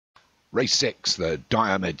Race 6, the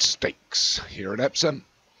Diomed Stakes here at Epsom.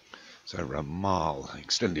 So a mile,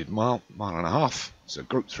 extended mile and a half. It's a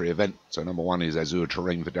Group 3 event. So number 1 is Azure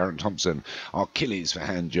Terrain for Darren Thompson, Achilles for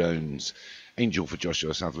Han Jones, Angel for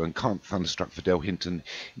Joshua Sutherland, Can't Thunderstruck for Del Hinton,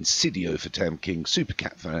 Insidio for Tam King,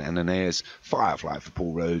 Supercat for Ananias, Firefly for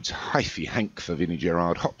Paul Rhodes, Hyphy Hank for Vinnie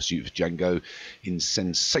Gerard, Hot Pursuit for Django,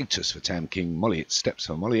 Insensatus for Tam King, Molliet Steps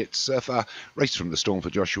for Molliet, Surfer, Race from the Storm for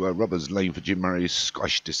Joshua, Robbers Lane for Jim Murray,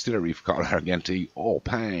 Scotch Distillery for Carl Argenti, All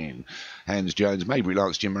Pain, Hans Jones, Maybury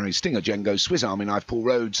Larks, Jim Murray, Stinger Django, Swiss Army Knife, Paul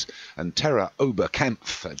Rhodes, and Terra Oberkampf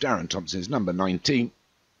for Darren Thompson's number 19.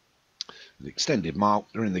 The extended mile,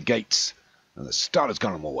 they're in the gates. And the starter's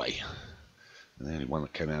gone on my way. And the only one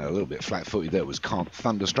that came out a little bit flat-footed there was Can't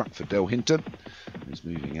Thunderstruck for Del Hinton. He's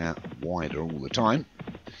moving out wider all the time.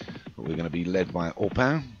 But we're going to be led by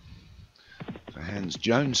Orpan for Hans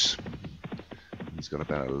Jones. He's got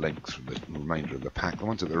about a length from the remainder of the pack. The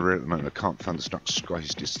ones at the rear at the moment are Can't Thunderstruck,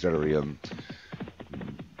 Scottish Distillery,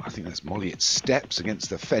 I think that's Molliet Steps against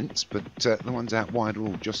the fence, but the ones out wide are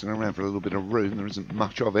all jostling around for a little bit of room. There isn't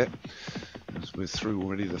much of it. As we're through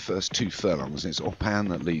already the first 2 furlongs, and it's Orpan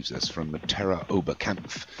that leaves us from the Terra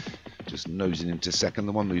Oberkampf, just nosing into second.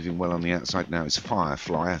 The one moving well on the outside now is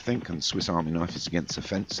Firefly, I think, and Swiss Army Knife is against the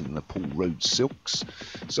fence in the Paul Rhodes Silks.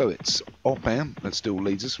 So it's Orpan that still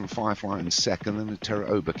leads us from Firefly in second, and the Terra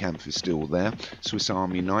Oberkampf is still there. Swiss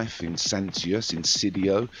Army Knife, Insantius,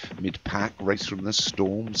 Insidio, mid-pack, Race from the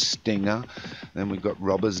Storm, Stinger. Then we've got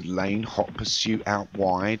Robbers Lane, Hot Pursuit out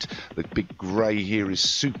wide. The big grey here is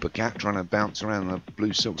Supercat, trying to bounce around the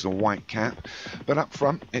blue silks and white cap. But up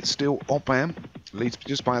front, it's still Orpan. Leads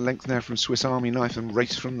just by a length now from Swiss Army Knife and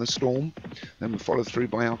Race from the Storm. Then we're followed through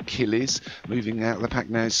by Achilles. Moving out of the pack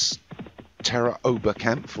now is Terra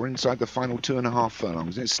Oberkampf. We're inside the final 2.5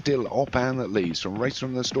 furlongs. It's still Orpan that leads from Race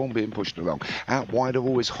from the Storm being pushed along. Out wide of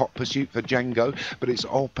always Hot Pursuit for Django, but it's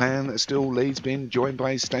Orpan that still leads, being joined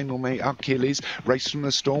by his stablemate Achilles. Race from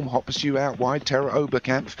the Storm, Hot Pursuit out wide, Terra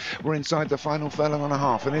Oberkampf. We're inside the final furlong and a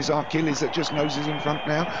half, and it's Achilles that just noses in front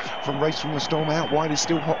now. From Race from the Storm out wide is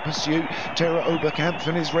still Hot Pursuit, Terra Oberkampf,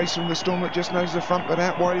 and it's Race from the Storm that just noses the front, but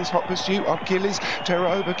out wide is Hot Pursuit, Achilles, Terra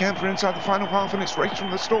Oberkampf. We're inside the final half, and it's Race from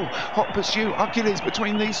the Storm, Hot Pursuit, Achilles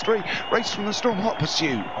between these 3. Race from the Storm, Hot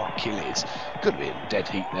Pursuit, Achilles. Could be a dead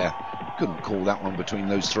heat there. Couldn't call that one between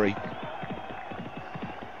those 3.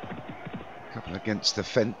 Couple against the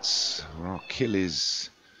fence. Achilles.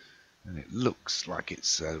 And it looks like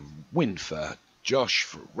it's a win for Josh.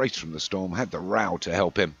 For Race from the Storm. Had the row to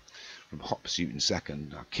help him. From Hot Pursuit in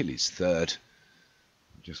second. Achilles third.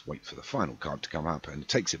 Just wait for the final card to come up, and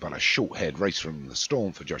takes it by a short head. Race from the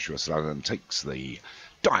Storm for Joshua Sutherland. Takes the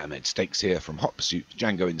Diomed Stakes here from Hot Pursuit for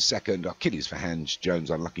Django in second. Achilles for Hans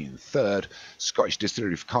Jones, unlucky in third. Scottish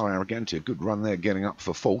Distillery for Carl Argenti, a good run there, getting up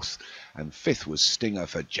for 4th. And 5th was Stinger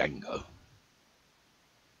for Django.